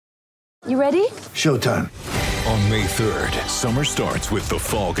You ready? Showtime. On May 3rd, summer starts with The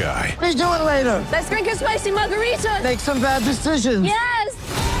Fall Guy. Let's do it later. Let's drink a spicy margarita. Make some bad decisions. Yes!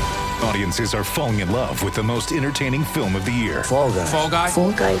 Audiences are falling in love with the most entertaining film of the year. Fall Guy. Fall Guy?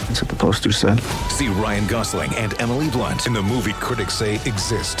 Fall guy. That's what the poster said. See Ryan Gosling and Emily Blunt in the movie critics say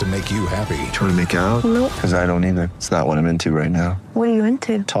exists to make you happy. Trying to make it out? Nope. Because I don't either. It's not what I'm into right now. What are you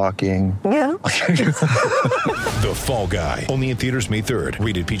into? Talking. Yeah. The Fall Guy. Only in theaters May 3rd.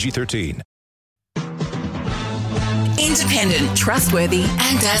 Rated PG-13. Independent, trustworthy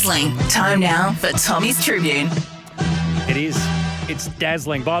and dazzling. Time now for Tommy's Tribune. It is. It's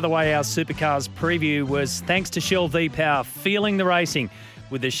dazzling. By the way, our Supercars preview was thanks to Shell V-Power, feeling the racing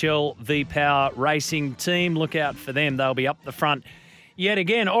with the Shell V-Power racing team. Look out for them. They'll be up the front yet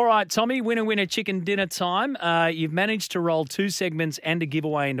again. All right, Tommy, winner, chicken dinner time. You've managed to roll 2 segments and a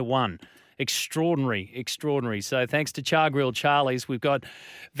giveaway into one. Extraordinary. So thanks to Char Grill Charlie's, we've got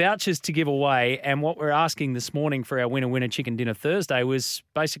vouchers to give away. And what we're asking this morning for our winner, chicken dinner Thursday was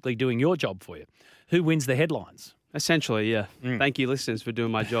basically doing your job for you. Who wins the headlines? Essentially, yeah. Thank you, listeners, for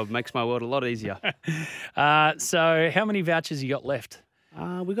doing my job. Makes my world a lot easier. So how many vouchers you got left?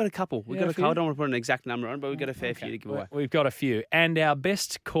 We've got a couple. I don't want to put an exact number on, but we've got a fair few to give away. We've got a few. And our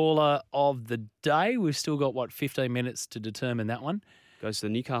best caller of the day, we've still got, 15 minutes to determine that one? Goes to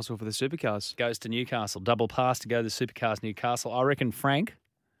Newcastle for the Supercars. Goes to Newcastle. Double pass to go to the Supercars Newcastle. I reckon Frank,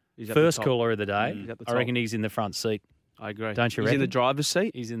 He's at first the top. caller of the day, He's at the I reckon top. he's in the front seat. I agree. Don't you He's reckon? in the driver's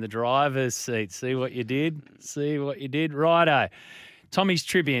seat? He's in the driver's seat. See what you did? Righto. Tommy's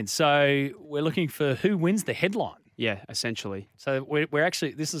Tribune. So we're looking for who wins the headline. Yeah, essentially. So we're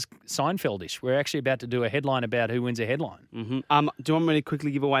actually, this is Seinfeldish. We're actually about to do a headline about who wins a headline. Mm-hmm. Do you want me to quickly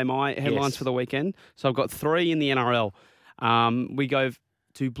give away my headlines Yes. for the weekend? So I've got 3 in the NRL. We go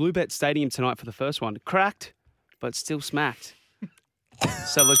to Bluebet Stadium tonight for the first one. Cracked, but still smacked.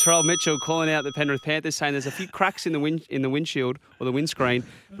 So Latrell Mitchell calling out the Penrith Panthers, saying there's a few cracks in the windshield or the windscreen,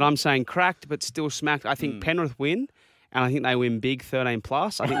 but I'm saying cracked, but still smacked. I think Penrith win, and I think they win big 13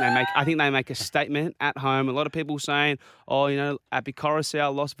 plus. I think they make a statement at home. A lot of people saying, Api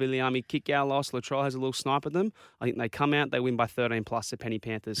Coruscant lost, Viliami Kikau lost, Latrell has a little snipe at them. I think they come out, they win by 13 plus the Penny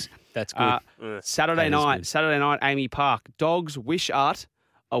Panthers. That's good. Saturday That is night, Amy Park. Dogs wish Art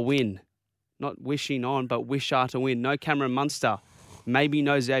a win. Not wishing on, but wish Art a win. No Cameron Munster. Maybe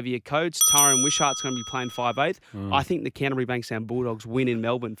no Xavier Coates. Tyrone Wishart's going to be playing 5'8". I think the Canterbury Bankstown Bulldogs win in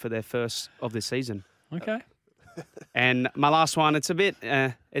Melbourne for their first of the season. Okay. And my last one,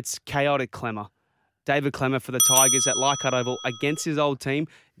 it's chaotic Clemmer. David Clemmer for the Tigers at Leichhardt Oval against his old team.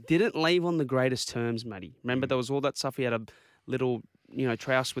 Didn't leave on the greatest terms, Matty. Remember, there was all that stuff. He had a little,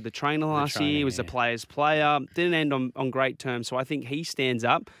 trouse with the trainer last year. He was the player's player. Didn't end on great terms. So I think he stands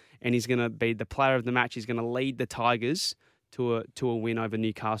up and he's going to be the player of the match. He's going to lead the Tigers to a win over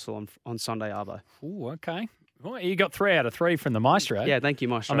Newcastle on Sunday, Arvo. Ooh, okay. Well, you got 3 out of 3 from the Maestro. Yeah, thank you,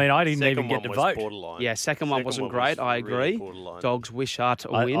 Maestro. I mean, I didn't even get to vote. Borderline. Yeah, second one wasn't great. I agree. Borderline. Dogs wish Art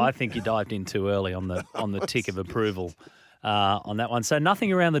a win. I think you dived in too early on the tick of approval on that one. So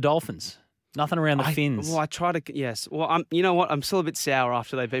nothing around the Dolphins. Nothing around the Finns. Well, I try to, yes. Well, you know what? I'm still a bit sour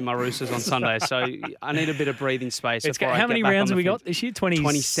after they beat my Roosters on Sunday, so I need a bit of breathing space. How many rounds have we got this year?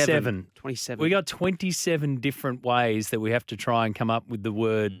 27. We got 27 different ways that we have to try and come up with the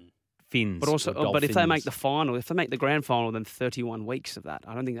word Finns. But also, or but if they make Dolphins. the final, if they make the grand final, then 31 weeks of that.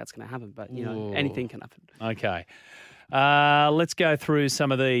 I don't think that's going to happen, but, anything can happen. Okay. Let's go through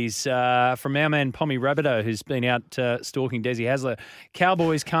some of these. From our man, Pommy Rabideau, who's been out stalking Desi Hasler.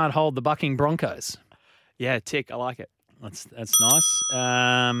 Cowboys can't hold the bucking Broncos. Yeah, tick. I like it. That's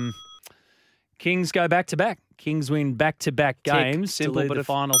nice. Kings go back-to-back. Kings win back-to-back games Simple, to lead but the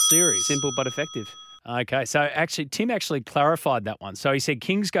final series. Simple but effective. Okay, so actually, Tim actually clarified that one. So he said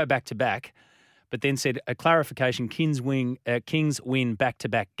Kings go back-to-back, but then said a clarification, Kings win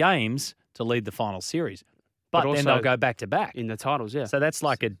back-to-back games to lead the final series. But then also they'll go back-to-back. In the titles, yeah. So that's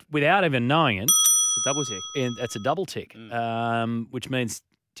like without even knowing it, It's a double tick. that's a double tick, which means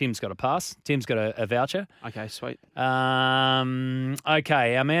Tim's got a pass. Tim's got a voucher. Okay, sweet. Okay,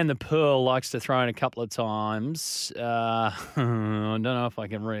 our man the Pearl likes to throw in a couple of times. I don't know if I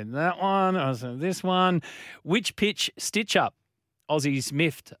can read that one or this one. Which pitch stitch up Aussies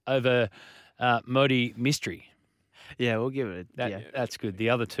miffed over Modi Mystery? Yeah, we'll give it. That's good. The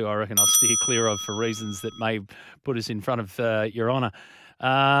other two, I reckon, I'll steer clear of for reasons that may put us in front of Your Honour.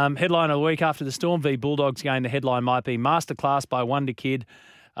 Headline of the week after the Storm v Bulldogs game, the headline might be Masterclass by Wonder Kid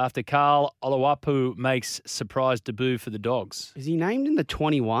after Carl Oluwapu makes surprise debut for the Dogs. Is he named in the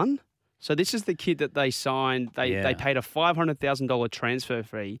 21? So this is the kid that they signed. They paid a $500,000 transfer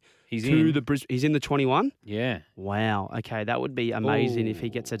fee. He's in the 21. Yeah. Wow. Okay, that would be amazing if he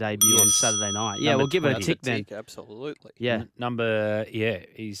gets a debut on Saturday night. Yeah, we'll give it a tick then. Absolutely. Yeah.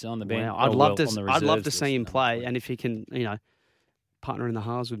 He's on the bench. Wow. I'd love to reserves see him list. play, and if he can, partner in the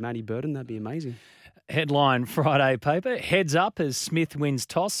halves with Matty Burton, that'd be amazing. Headline Friday paper. Heads up as Smith wins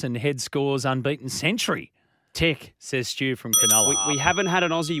toss and Head scores unbeaten century. Tick. Says Stu from Cronulla. We haven't had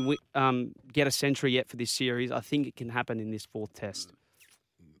an Aussie get a century yet for this series. I think it can happen in this fourth test.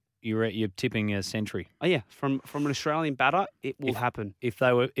 You're tipping a century. Oh yeah, from an Australian batter, it will happen. If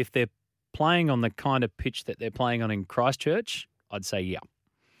they're playing on the kind of pitch that they're playing on in Christchurch, I'd say yeah.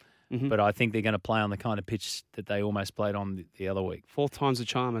 Mm-hmm. But I think they're going to play on the kind of pitch that they almost played on the other week. Fourth time's a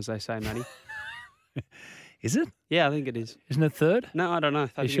charm, as they say, Matty. Is it? Yeah, I think it is. Isn't it third? No, I don't know.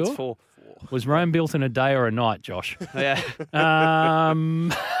 I think sure? it's 4. Was Rome built in a day or a night, Josh? Yeah.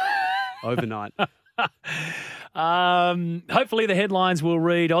 Overnight. Hopefully the headlines will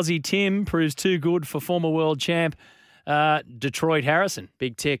read Aussie Tim proves too good for former world champ Detroit Harrison.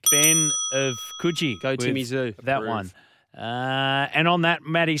 Big tick. Ben of Coogee. Go Timmy Zoo. That one. And on that,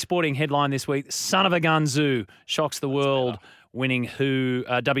 Matty, sporting headline this week, son of a gun Zoo shocks the world, winning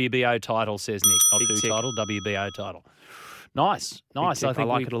WBO title, says Nick. Not Big who tick. title, WBO title. Nice. Tick. I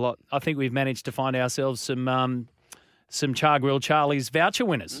like it a lot. I think we've managed to find ourselves some Char Grill Charlie's voucher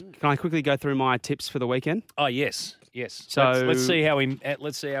winners. Can I quickly go through my tips for the weekend? Oh yes. So let's see how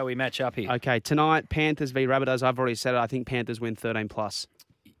we match up here. Okay, tonight Panthers v Rabbitohs. I've already said it. I think Panthers win 13+.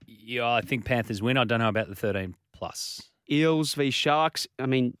 Yeah, I think Panthers win. I don't know about the 13+. Eels v Sharks. I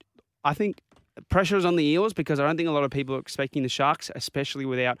mean, I think pressure is on the Eels because I don't think a lot of people are expecting the Sharks, especially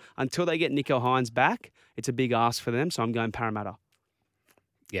until they get Nico Hines back. It's a big ask for them, so I'm going Parramatta.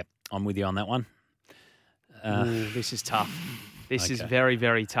 Yep, I'm with you on that one. This is tough. This is Okay. very,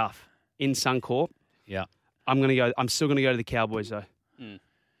 very tough. In Suncorp, Yeah. I'm still gonna go to the Cowboys though.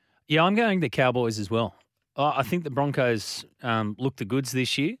 Yeah, I'm going the Cowboys as well. I think the Broncos look the goods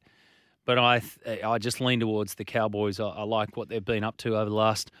this year, but I just lean towards the Cowboys. I like what they've been up to over the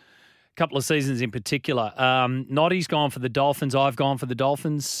last couple of seasons in particular. Noddy's gone for the Dolphins. I've gone for the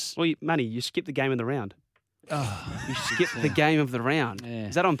Dolphins. Well, Matty, you skipped the game of the round. You skipped the game of the round. Yeah.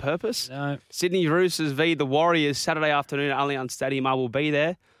 Is that on purpose? No. Sydney Roosters v the Warriors Saturday afternoon at Allianz Stadium. I will be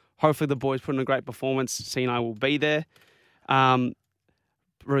there. Hopefully the boys put in a great performance. I will be there.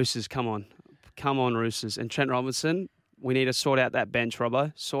 Roosters, come on. Come on, Roosters. And Trent Robinson, we need to sort out that bench,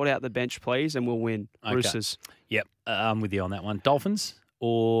 Robbo. Sort out the bench, please, and we'll win. Okay. Roosters. Yep, I'm with you on that one. Dolphins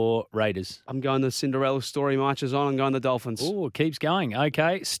or Raiders? I'm going the Cinderella story marches on. I'm going the Dolphins. Oh, it keeps going.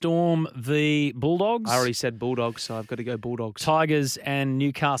 Okay, Storm v Bulldogs. I already said Bulldogs, so I've got to go Bulldogs. Tigers and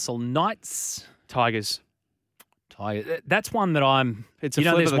Newcastle Knights. Tigers. That's one that I'm. It's a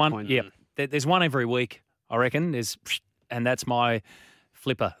flip there's of the one. coin. Yeah, there's one every week. I reckon and that's my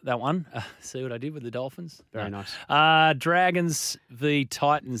flipper. That one. See what I did with the Dolphins? Very nice. Dragons v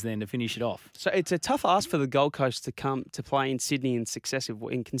Titans then to finish it off. So it's a tough ask for the Gold Coast to come to play in Sydney in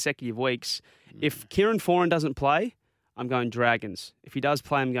consecutive weeks. If Kieran Foran doesn't play, I'm going Dragons. If he does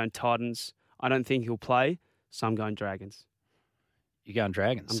play, I'm going Titans. I don't think he'll play, so I'm going Dragons. You're going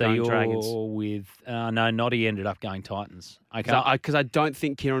Dragons. I'm so going you're Dragons. with no, Noddy ended up going Titans. Okay. Because I don't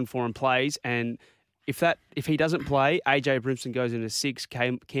think Kieran Foran plays, and if he doesn't play, AJ Brimson goes into 6.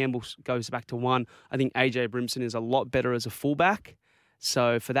 Campbell goes back to 1. I think AJ Brimson is a lot better as a fullback.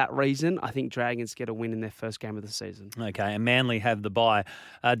 So for that reason, I think Dragons get a win in their first game of the season. Okay, and Manly have the bye.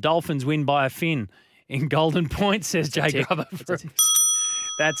 Dolphins win by a fin in Golden Point, says Jay tick. Grubber.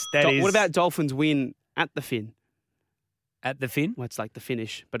 That's that is. What about Dolphins win at the fin? At the fin? Well, it's like the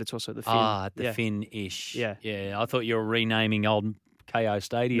finish, but it's also the fin. At the Yeah. fin-ish. Yeah. Yeah, I thought you were renaming old KO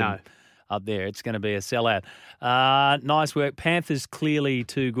Stadium No. up there. It's going to be a sellout. Nice work. Panthers clearly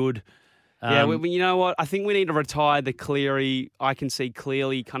too good. Yeah, you know what? I think we need to retire the Cleary. I can see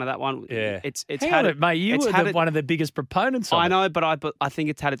clearly kind of that one. Yeah. It's Hang had on, it, mate. You it's were had it- one of the biggest proponents of I it. know, but I think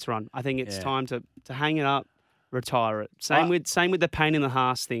it's had its run. I think it's Yeah. time to hang it up, retire it. Same with the pain in the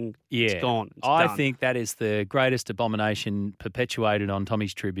Haas thing. Yeah. It's gone. It's I done. think that is the greatest abomination perpetuated on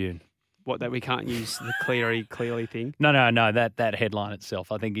Tommy's Tribune. What, that we can't use the clearly thing. No, that headline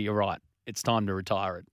itself. I think you're right. It's time to retire it.